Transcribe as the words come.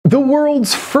The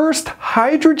world's first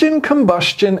hydrogen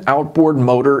combustion outboard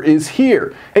motor is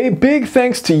here. A big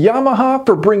thanks to Yamaha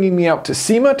for bringing me out to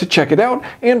SEMA to check it out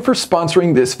and for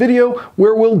sponsoring this video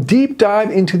where we'll deep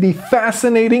dive into the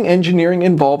fascinating engineering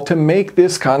involved to make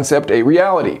this concept a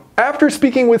reality. After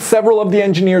speaking with several of the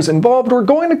engineers involved, we're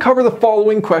going to cover the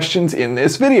following questions in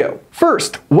this video.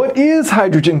 First, what is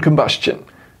hydrogen combustion?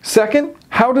 Second,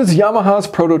 how does Yamaha's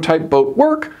prototype boat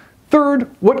work?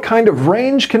 Third, what kind of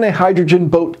range can a hydrogen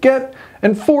boat get?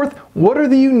 And fourth, what are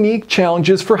the unique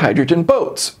challenges for hydrogen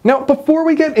boats? Now, before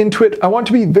we get into it, I want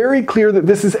to be very clear that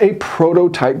this is a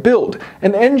prototype build,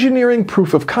 an engineering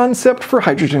proof of concept for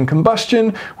hydrogen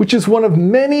combustion, which is one of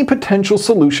many potential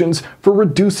solutions for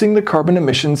reducing the carbon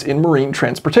emissions in marine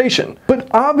transportation. But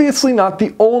obviously not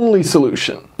the only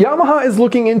solution. Yamaha is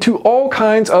looking into all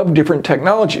kinds of different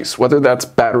technologies, whether that's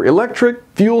battery electric,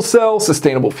 fuel cell,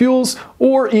 sustainable fuels,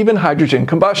 or even hydrogen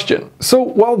combustion. So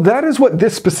while that is what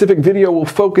this specific video will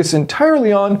focus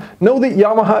entirely on, know that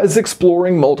Yamaha is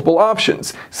exploring multiple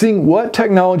options, seeing what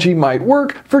technology might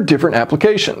work for different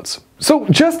applications. So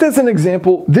just as an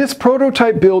example, this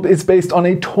prototype build is based on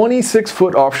a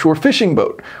 26-foot offshore fishing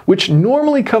boat, which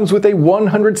normally comes with a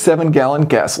 107-gallon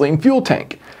gasoline fuel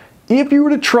tank. If you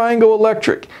were to try and go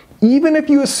electric, even if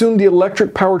you assume the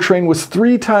electric powertrain was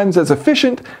 3 times as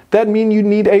efficient, that'd mean you'd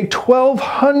need a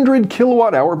 1200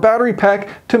 kilowatt-hour battery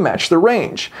pack to match the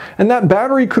range. And that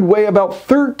battery could weigh about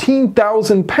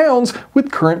 13,000 pounds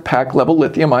with current pack-level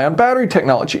lithium-ion battery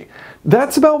technology.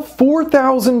 That's about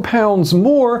 4,000 pounds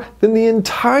more than the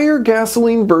entire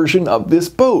gasoline version of this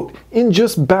boat, in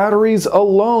just batteries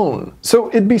alone. So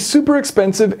it'd be super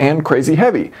expensive and crazy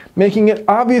heavy, making it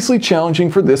obviously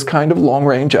challenging for this kind of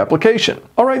long-range application.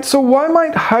 Alright, so why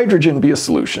might hydrogen be a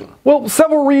solution? Well,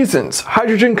 several reasons.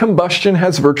 Hydrogen combustion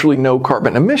has virtually no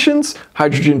carbon emissions,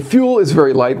 hydrogen fuel is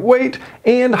very lightweight,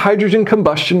 and hydrogen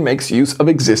combustion makes use of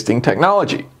existing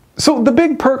technology. So the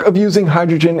big perk of using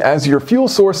hydrogen as your fuel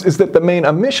source is that the main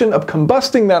emission of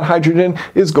combusting that hydrogen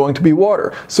is going to be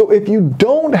water. So if you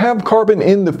don't have carbon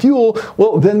in the fuel,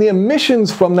 well, then the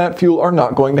emissions from that fuel are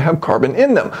not going to have carbon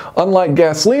in them. Unlike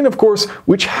gasoline, of course,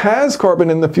 which has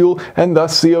carbon in the fuel, and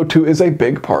thus CO2 is a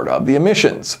big part of the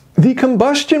emissions. The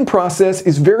combustion process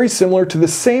is very similar to the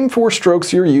same 4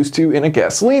 strokes you're used to in a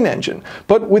gasoline engine,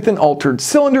 but with an altered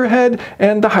cylinder head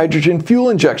and the hydrogen fuel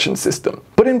injection system.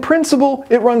 But in principle,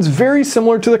 it runs very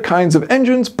similar to the kinds of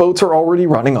engines boats are already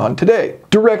running on today.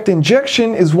 Direct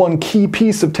injection is one key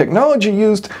piece of technology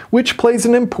used, which plays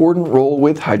an important role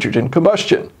with hydrogen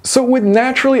combustion. So with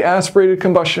naturally aspirated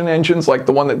combustion engines like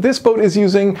the one that this boat is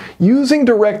using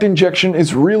direct injection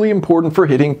is really important for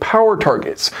hitting power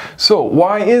targets. So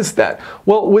why is that?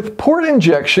 Well, with port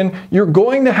injection, you're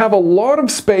going to have a lot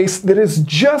of space that is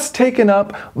just taken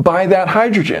up by that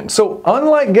hydrogen. So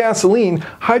unlike gasoline,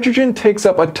 hydrogen takes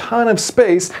up a ton of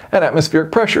space at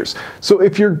atmospheric pressures. So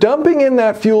if you're dumping in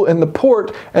that fuel in the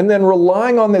port and then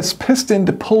relying on this piston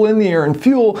to pull in the air and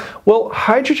fuel, well,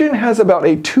 hydrogen has about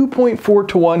a 2.4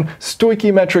 to 1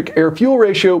 stoichiometric air-fuel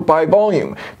ratio by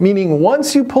volume, meaning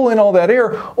once you pull in all that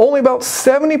air, only about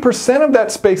 70% of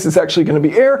that space is actually going to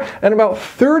be air, and about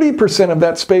 30% of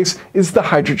that space is the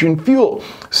hydrogen fuel.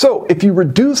 So if you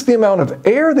reduce the amount of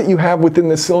air that you have within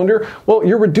the cylinder, well,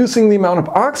 you're reducing the amount of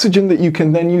oxygen that you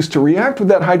can then use to react with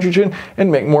that hydrogen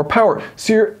and make more power.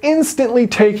 So you're instantly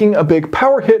taking a big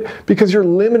power hit because you're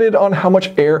limited on how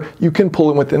much air you can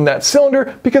pull in within that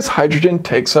cylinder because hydrogen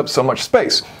takes up so much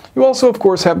space. You also, of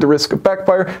course, have the risk of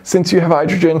backfire since you have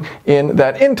hydrogen in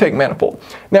that intake manifold.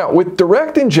 Now, with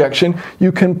direct injection,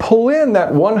 you can pull in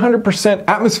that 100%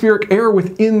 atmospheric air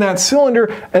within that cylinder,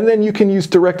 and then you can use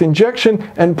direct injection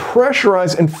and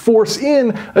pressurize and force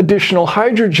in additional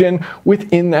hydrogen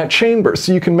within that chamber.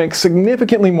 So you can make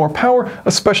significantly more power,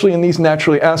 especially in these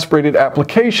naturally aspirated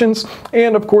applications.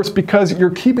 And of course, because you're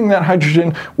keeping that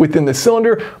hydrogen within the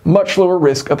cylinder, much lower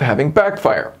risk of having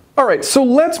backfire. Alright, so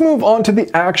let's move on to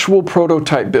the actual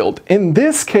prototype build. In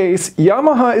this case,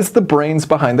 Yamaha is the brains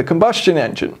behind the combustion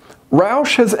engine.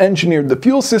 Roush has engineered the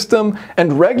fuel system,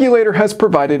 and Regulator has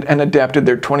provided and adapted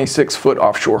their 26-foot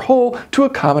offshore hull to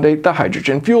accommodate the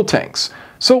hydrogen fuel tanks.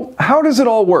 So how does it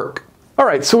all work?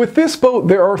 Alright, so with this boat,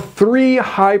 there are 3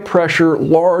 high-pressure,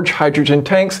 large hydrogen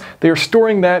tanks. They are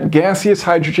storing that gaseous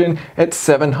hydrogen at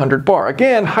 700 bar.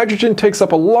 Again, hydrogen takes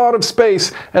up a lot of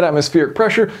space at atmospheric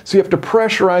pressure, so you have to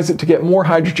pressurize it to get more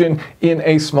hydrogen in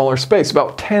a smaller space,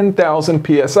 about 10,000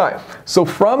 psi. So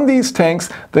from these tanks,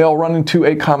 they all run into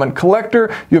a common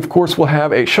collector. You, of course, will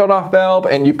have a shutoff valve,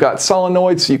 and you've got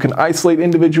solenoids, so you can isolate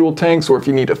individual tanks, or if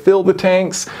you need to fill the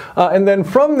tanks. And then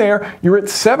from there, you're at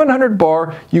 700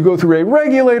 bar, you go through a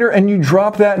regulator and you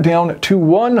drop that down to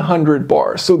 100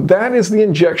 bar. So that is the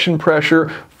injection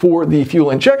pressure for the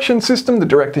fuel injection system, the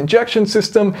direct injection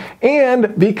system,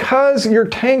 and because your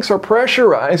tanks are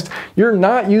pressurized, you're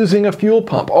not using a fuel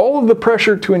pump. All of the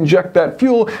pressure to inject that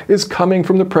fuel is coming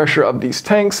from the pressure of these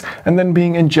tanks and then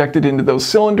being injected into those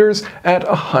cylinders at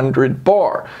 100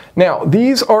 bar. Now,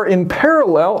 these are in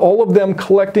parallel, all of them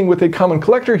collecting with a common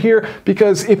collector here,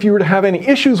 because if you were to have any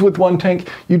issues with one tank,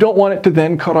 you don't want it to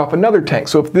then cut off another tank.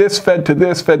 So if this fed to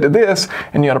this,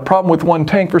 and you had a problem with one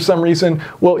tank for some reason,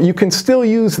 well, you can still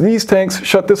use these tanks,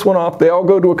 shut this one off, they all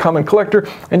go to a common collector,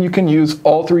 and you can use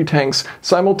all three tanks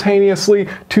simultaneously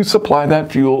to supply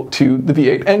that fuel to the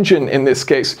V8 engine in this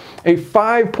case. A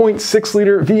 5.6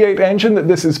 liter V8 engine that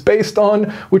this is based on,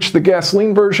 which the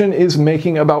gasoline version is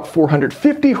making about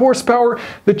 450 horsepower.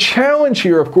 The challenge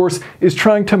here, of course, is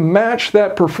trying to match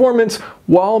that performance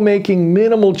while making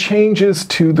minimal changes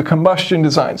to the combustion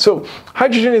design. So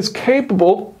hydrogen is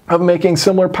capable of making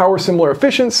similar power, similar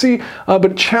efficiency,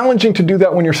 but challenging to do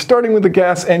that when you're starting with a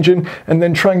gas engine and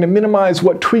then trying to minimize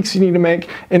what tweaks you need to make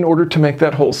in order to make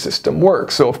that whole system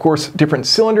work. So of course, different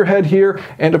cylinder head here,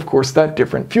 and of course that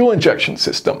different fuel injection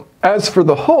system. As for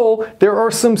the hull, there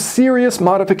are some serious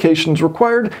modifications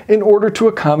required in order to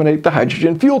accommodate the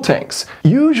hydrogen fuel tanks.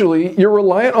 Usually, you're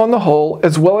reliant on the hull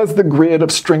as well as the grid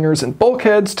of stringers and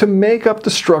bulkheads to make up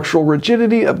the structural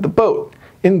rigidity of the boat.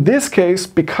 In this case,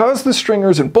 because the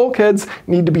stringers and bulkheads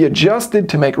need to be adjusted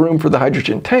to make room for the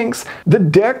hydrogen tanks, the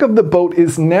deck of the boat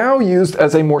is now used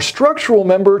as a more structural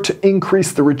member to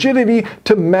increase the rigidity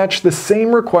to match the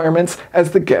same requirements as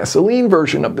the gasoline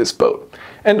version of this boat.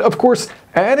 And of course,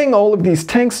 adding all of these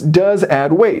tanks does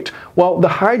add weight. While the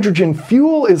hydrogen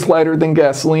fuel is lighter than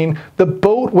gasoline, the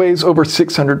boat weighs over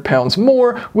 600 pounds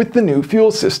more with the new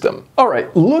fuel system.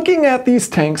 Alright, looking at these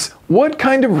tanks, what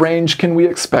kind of range can we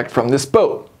expect from this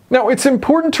boat? Now, it's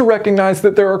important to recognize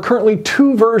that there are currently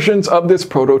two versions of this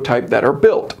prototype that are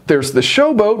built. There's the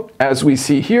showboat, as we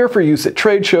see here for use at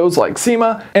trade shows like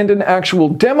SEMA, and an actual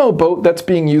demo boat that's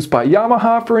being used by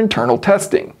Yamaha for internal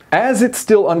testing. As it's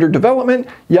still under development,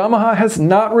 Yamaha has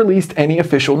not released any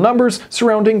official numbers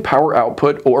surrounding power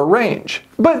output or range.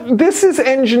 But this is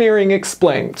engineering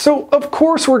explained, so of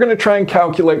course we're going to try and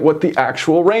calculate what the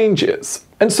actual range is.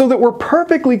 And so that we're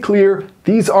perfectly clear,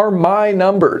 these are my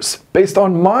numbers, based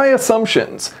on my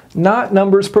assumptions, not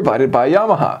numbers provided by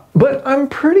Yamaha. But I'm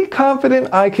pretty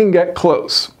confident I can get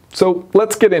close. So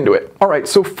let's get into it. Alright,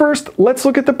 so first let's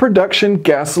look at the production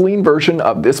gasoline version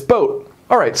of this boat.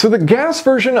 Alright, so the gas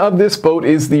version of this boat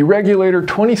is the Regulator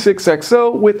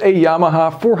 26XO with a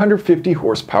Yamaha 450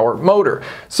 horsepower motor.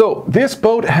 So this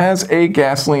boat has a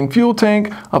gasoline fuel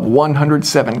tank of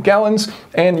 107 gallons,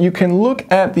 and you can look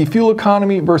at the fuel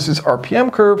economy versus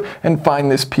RPM curve and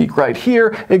find this peak right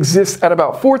here exists at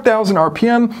about 4,000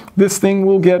 RPM. This thing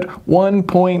will get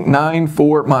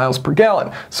 1.94 miles per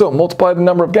gallon. So multiply the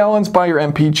number of gallons by your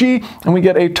MPG, and we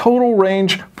get a total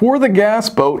range for the gas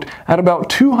boat at about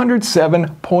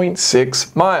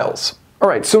 207.6 miles.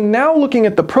 Alright, so now looking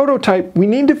at the prototype, we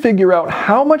need to figure out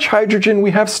how much hydrogen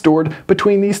we have stored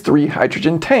between these three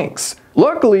hydrogen tanks.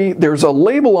 Luckily, there's a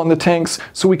label on the tanks,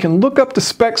 so we can look up the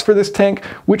specs for this tank,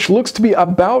 which looks to be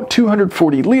about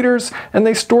 240 liters, and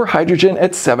they store hydrogen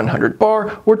at 700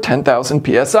 bar or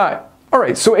 10,000 psi.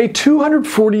 Alright, so a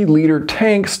 240 liter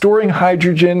tank storing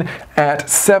hydrogen at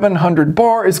 700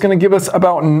 bar is going to give us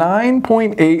about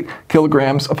 9.8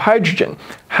 kilograms of hydrogen.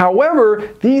 However,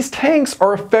 these tanks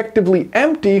are effectively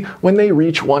empty when they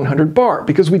reach 100 bar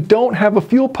because we don't have a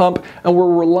fuel pump and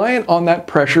we're reliant on that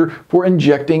pressure for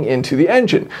injecting into the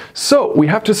engine. So we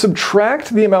have to subtract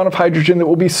the amount of hydrogen that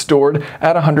will be stored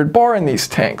at 100 bar in these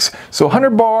tanks. So 100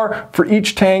 bar for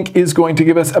each tank is going to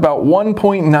give us about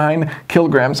 1.9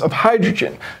 kilograms of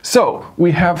hydrogen. So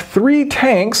we have three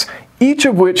tanks, each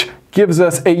of which gives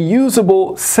us a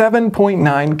usable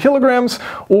 7.9 kilograms,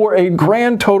 or a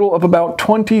grand total of about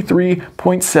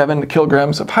 23.7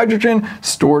 kilograms of hydrogen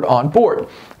stored on board.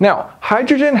 Now,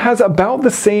 hydrogen has about the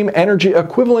same energy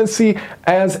equivalency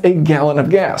as a gallon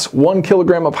of gas. 1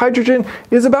 kilogram of hydrogen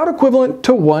is about equivalent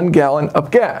to 1 gallon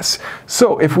of gas.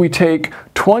 So if we take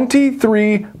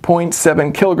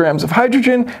 23.7 kilograms of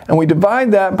hydrogen and we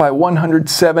divide that by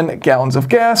 107 gallons of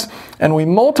gas, and we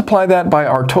multiply that by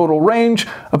our total range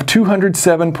of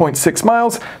 207.6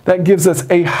 miles, that gives us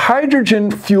a hydrogen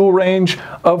fuel range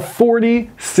of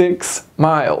 46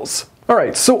 miles.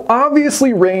 Alright, so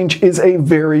obviously range is a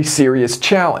very serious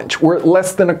challenge. We're at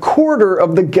less than a quarter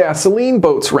of the gasoline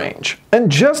boat's range.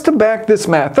 And just to back this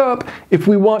math up, if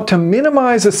we want to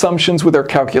minimize assumptions with our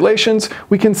calculations,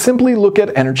 we can simply look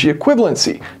at energy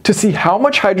equivalency to see how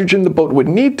much hydrogen the boat would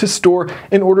need to store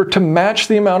in order to match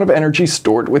the amount of energy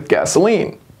stored with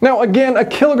gasoline. Now again, a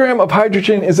kilogram of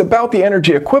hydrogen is about the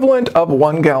energy equivalent of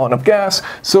 1 gallon of gas,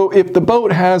 so if the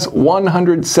boat has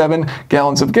 107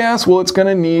 gallons of gas, well, it's going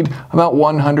to need about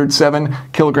 107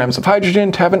 kilograms of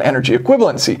hydrogen to have an energy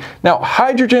equivalency. Now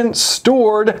hydrogen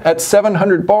stored at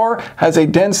 700 bar has a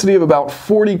density of about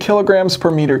 40 kilograms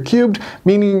per meter cubed,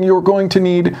 meaning you're going to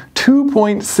need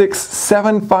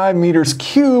 2.675 meters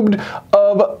cubed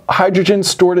of hydrogen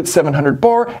stored at 700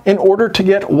 bar in order to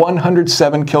get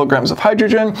 107 kilograms of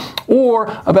hydrogen, or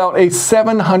about a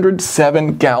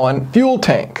 707 gallon fuel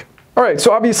tank. Alright,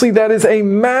 so obviously that is a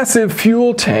massive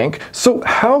fuel tank, so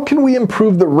how can we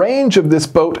improve the range of this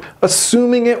boat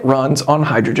assuming it runs on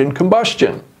hydrogen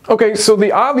combustion? Okay, so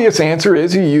the obvious answer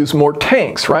is you use more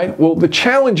tanks, right? Well, the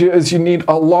challenge is you need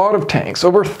a lot of tanks,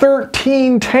 over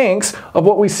 13 tanks of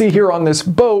what we see here on this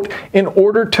boat in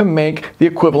order to make the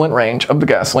equivalent range of the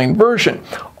gasoline version.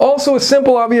 Also, a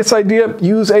simple, obvious idea,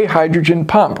 use a hydrogen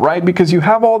pump, right? Because you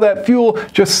have all that fuel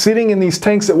just sitting in these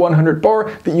tanks at 100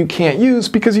 bar that you can't use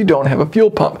because you don't have a fuel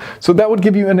pump. So that would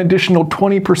give you an additional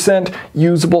 20%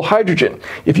 usable hydrogen.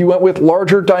 If you went with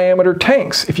larger diameter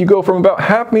tanks, if you go from about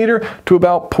half meter to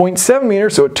about 0.7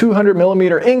 meters, so a 200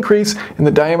 millimeter increase in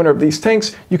the diameter of these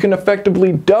tanks, you can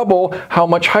effectively double how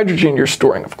much hydrogen you're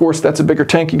storing. Of course, that's a bigger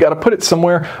tank, you got to put it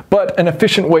somewhere, but an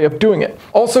efficient way of doing it.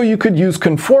 Also, you could use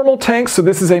conformal tanks, so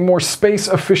this is a more space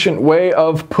efficient way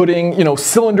of putting,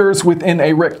 cylinders within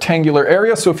a rectangular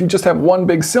area. So if you just have one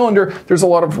big cylinder, there's a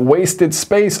lot of wasted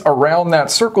space around that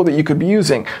circle that you could be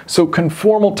using. So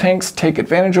conformal tanks take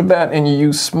advantage of that, and you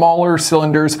use smaller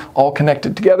cylinders all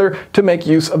connected together to make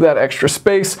use of that extra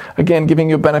space. Again, giving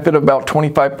you a benefit of about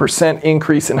 25%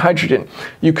 increase in hydrogen.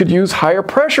 You could use higher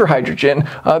pressure hydrogen.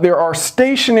 There are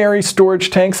stationary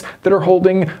storage tanks that are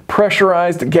holding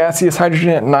pressurized gaseous hydrogen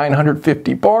at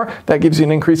 950 bar. That gives you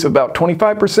an increase of about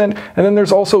 25%. And then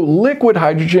there's also liquid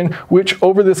hydrogen, which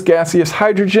over this gaseous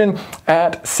hydrogen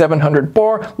at 700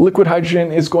 bar, liquid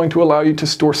hydrogen is going to allow you to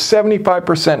store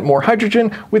 75% more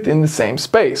hydrogen within the same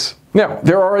space. Now,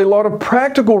 there are a lot of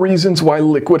practical reasons why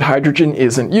liquid hydrogen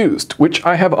isn't used, which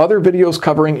I have other videos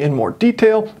covering in more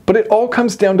detail, but it all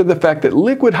comes down to the fact that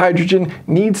liquid hydrogen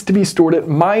needs to be stored at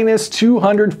minus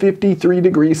 253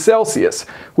 degrees Celsius,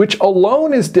 which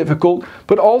alone is difficult,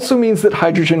 but also means that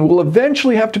hydrogen will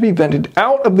eventually have to be vented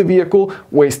out of the vehicle,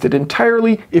 wasted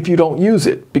entirely if you don't use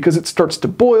it, because it starts to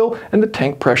boil and the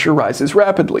tank pressure rises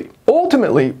rapidly.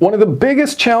 Ultimately, one of the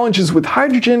biggest challenges with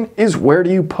hydrogen is where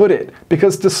do you put it,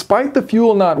 because despite the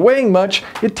fuel not weighing much,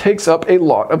 it takes up a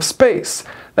lot of space.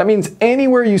 That means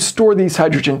anywhere you store these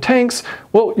hydrogen tanks,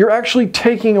 well, you're actually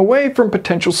taking away from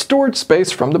potential storage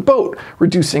space from the boat,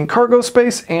 reducing cargo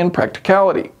space and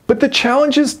practicality. But the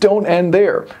challenges don't end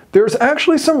there. There's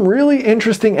actually some really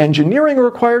interesting engineering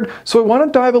required, so I want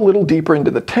to dive a little deeper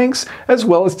into the tanks, as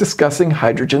well as discussing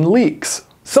hydrogen leaks.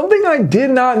 Something I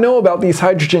did not know about these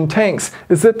hydrogen tanks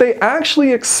is that they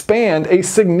actually expand a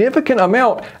significant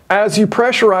amount as you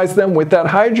pressurize them with that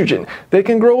hydrogen. They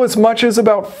can grow as much as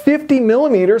about 50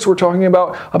 millimeters, we're talking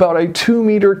about a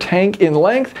 2-meter tank in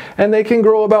length, and they can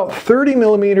grow about 30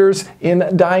 millimeters in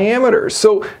diameter.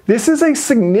 So this is a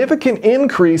significant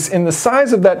increase in the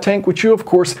size of that tank, which you of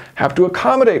course have to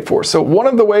accommodate for. So one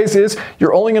of the ways is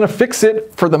you're only going to fix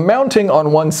it for the mounting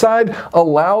on one side,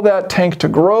 allow that tank to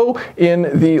grow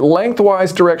in the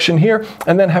lengthwise direction here,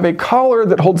 and then have a collar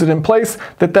that holds it in place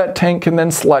that tank can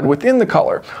then slide within the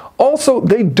collar. Also,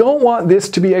 they don't want this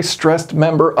to be a stressed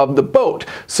member of the boat.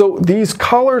 So these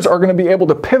collars are going to be able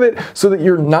to pivot so that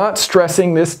you're not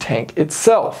stressing this tank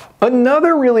itself.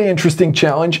 Another really interesting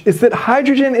challenge is that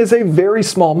hydrogen is a very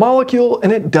small molecule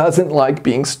and it doesn't like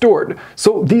being stored.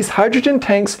 So these hydrogen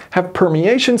tanks have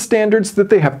permeation standards that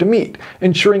they have to meet,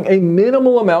 ensuring a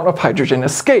minimal amount of hydrogen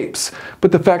escapes.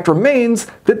 But the fact remains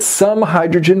that some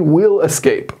hydrogen will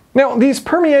escape. Now, these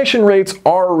permeation rates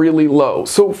are really low,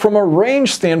 so from a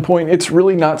range standpoint, it's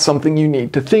really not something you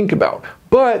need to think about.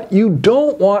 but you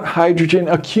don't want hydrogen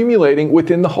accumulating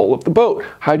within the hull of the boat.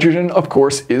 Hydrogen, of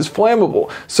course, is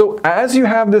flammable. So as you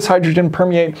have this hydrogen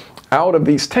permeate out of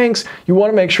these tanks, you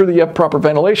want to make sure that you have proper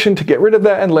ventilation to get rid of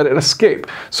that and let it escape.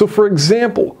 So for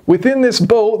example, within this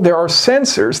boat, there are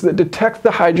sensors that detect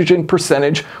the hydrogen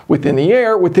percentage within the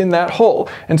air within that hull.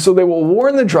 And so they will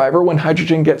warn the driver when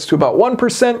hydrogen gets to about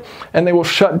 1%, and they will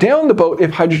shut down the boat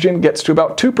if hydrogen gets to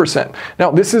about 2%.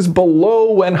 Now, this is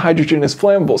below when hydrogen is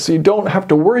flammable, so you don't have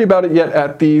to worry about it yet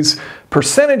at these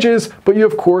percentages, but you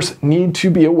of course need to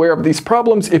be aware of these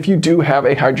problems if you do have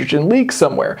a hydrogen leak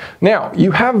somewhere. Now,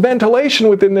 you have ventilation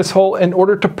within this hull in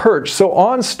order to purge. So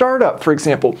on startup, for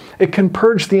example, it can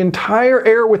purge the entire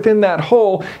air within that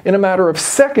hull in a matter of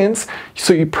seconds.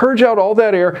 So you purge out all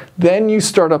that air, then you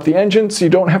start up the engine, so you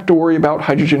don't have to worry about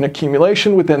hydrogen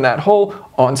accumulation within that hull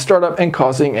on startup and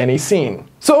causing any scene.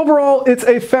 So overall, it's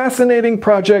a fascinating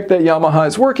project that Yamaha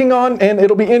is working on, and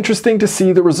it'll be interesting to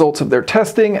see the results of their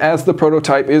testing as the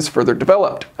prototype is further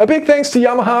developed. A big thanks to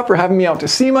Yamaha for having me out to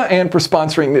SEMA and for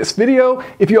sponsoring this video.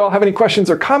 If you all have any questions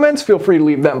or comments, feel free to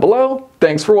leave them below.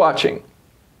 Thanks for watching.